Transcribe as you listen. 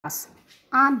Class.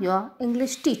 I'm your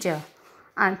English teacher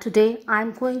and today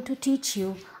I'm going to teach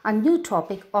you a new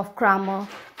topic of grammar,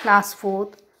 class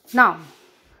 4th, noun.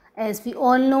 As we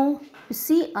all know, we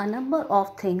see a number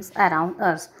of things around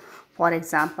us. For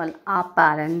example, our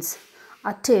parents,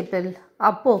 a table,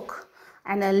 a book,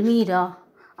 an almirah,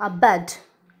 a bed,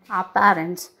 our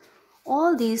parents.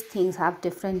 All these things have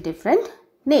different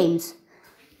names.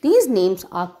 These names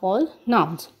are called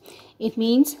nouns. It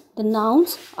means the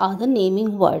nouns are the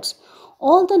naming words.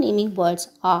 All the naming words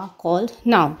are called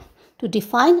noun. To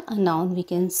define a noun, we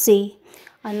can say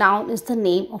a noun is the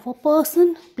name of a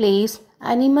person, place,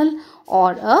 animal,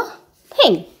 or a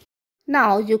thing.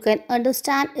 Now you can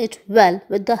understand it well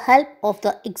with the help of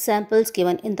the examples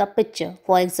given in the picture.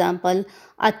 For example,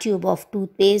 a tube of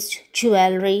toothpaste,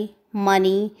 jewelry,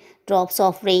 money, drops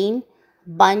of rain,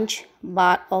 bunch,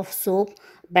 bar of soap,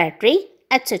 battery,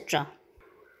 etc.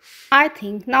 I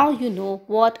think now you know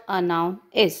what a noun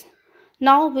is.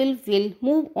 Now we'll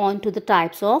move on to the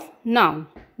types of noun.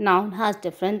 Noun has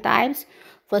different types.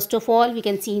 First of all, we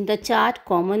can see in the chart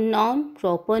common noun,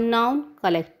 proper noun,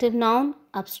 collective noun,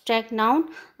 abstract noun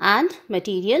and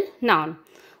material noun.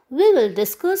 We will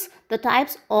discuss the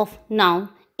types of noun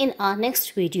in our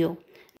next video.